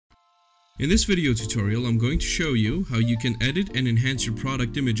In this video tutorial, I'm going to show you how you can edit and enhance your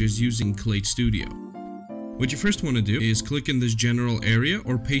product images using Claid Studio. What you first want to do is click in this general area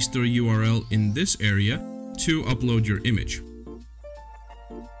or paste the URL in this area to upload your image.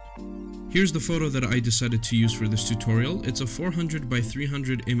 Here's the photo that I decided to use for this tutorial. It's a 400 by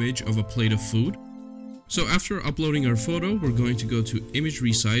 300 image of a plate of food. So after uploading our photo, we're going to go to image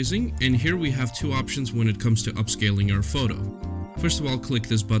resizing, and here we have two options when it comes to upscaling our photo. First of all, click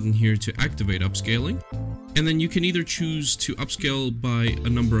this button here to activate upscaling, and then you can either choose to upscale by a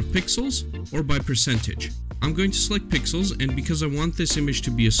number of pixels or by percentage. I'm going to select pixels, and because I want this image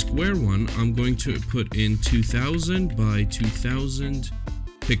to be a square one, I'm going to put in 2000 by 2000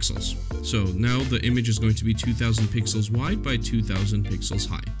 pixels. So now the image is going to be 2000 pixels wide by 2000 pixels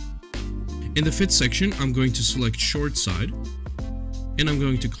high. In the fit section, I'm going to select short side, and I'm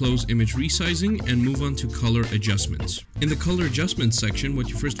going to close image resizing and move on to color adjustments. In the color adjustments section, what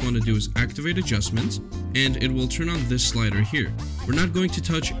you first want to do is activate adjustments, and it will turn on this slider here. We're not going to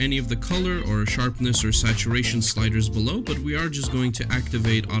touch any of the color or sharpness or saturation sliders below, but we are just going to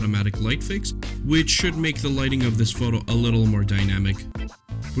activate automatic light fix, which should make the lighting of this photo a little more dynamic.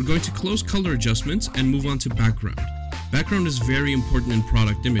 We're going to close color adjustments and move on to background. Background is very important in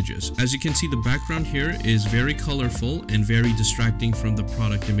product images. As you can see, the background here is very colorful and very distracting from the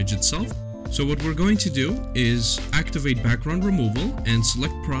product image itself. So what we're going to do is activate background removal and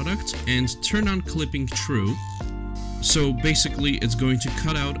select product and turn on clipping true. So basically it's going to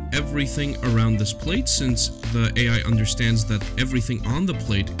cut out everything around this plate, since the AI understands that everything on the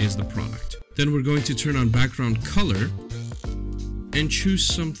plate is the product. Then we're going to turn on background color and choose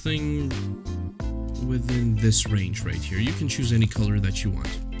something within this range right here. You can choose any color that you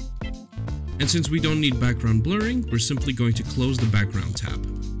want. And since we don't need background blurring, we're simply going to close the background tab.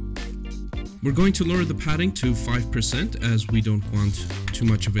 We're going to lower the padding to 5% as we don't want too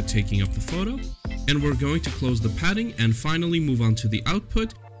much of it taking up the photo. And we're going to close the padding and finally move on to the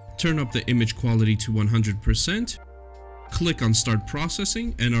output, turn up the image quality to 100%, click on start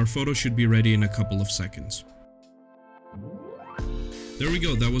processing, and our photo should be ready in a couple of seconds. There we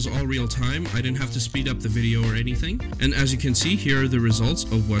go, that was all real time. I didn't have to speed up the video or anything. And as you can see, here are the results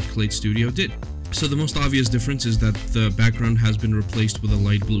of what Claid Studio did. So the most obvious difference is that the background has been replaced with a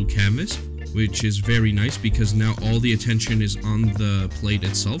light blue canvas, which is very nice because now all the attention is on the plate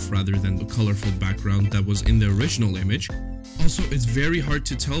itself rather than the colorful background that was in the original image. Also, it's very hard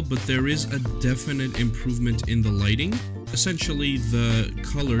to tell, but there is a definite improvement in the lighting. Essentially, the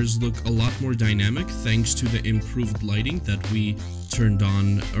colors look a lot more dynamic thanks to the improved lighting that we turned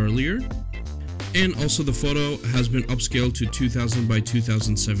on earlier. And also the photo has been upscaled to 2000 by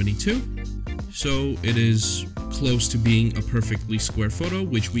 2072. So it is close to being a perfectly square photo,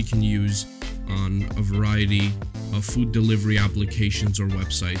 which we can use on a variety of food delivery applications or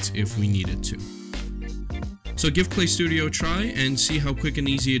websites if we needed to. So give Claid Studio a try and see how quick and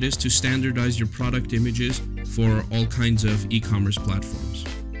easy it is to standardize your product images for all kinds of e-commerce platforms.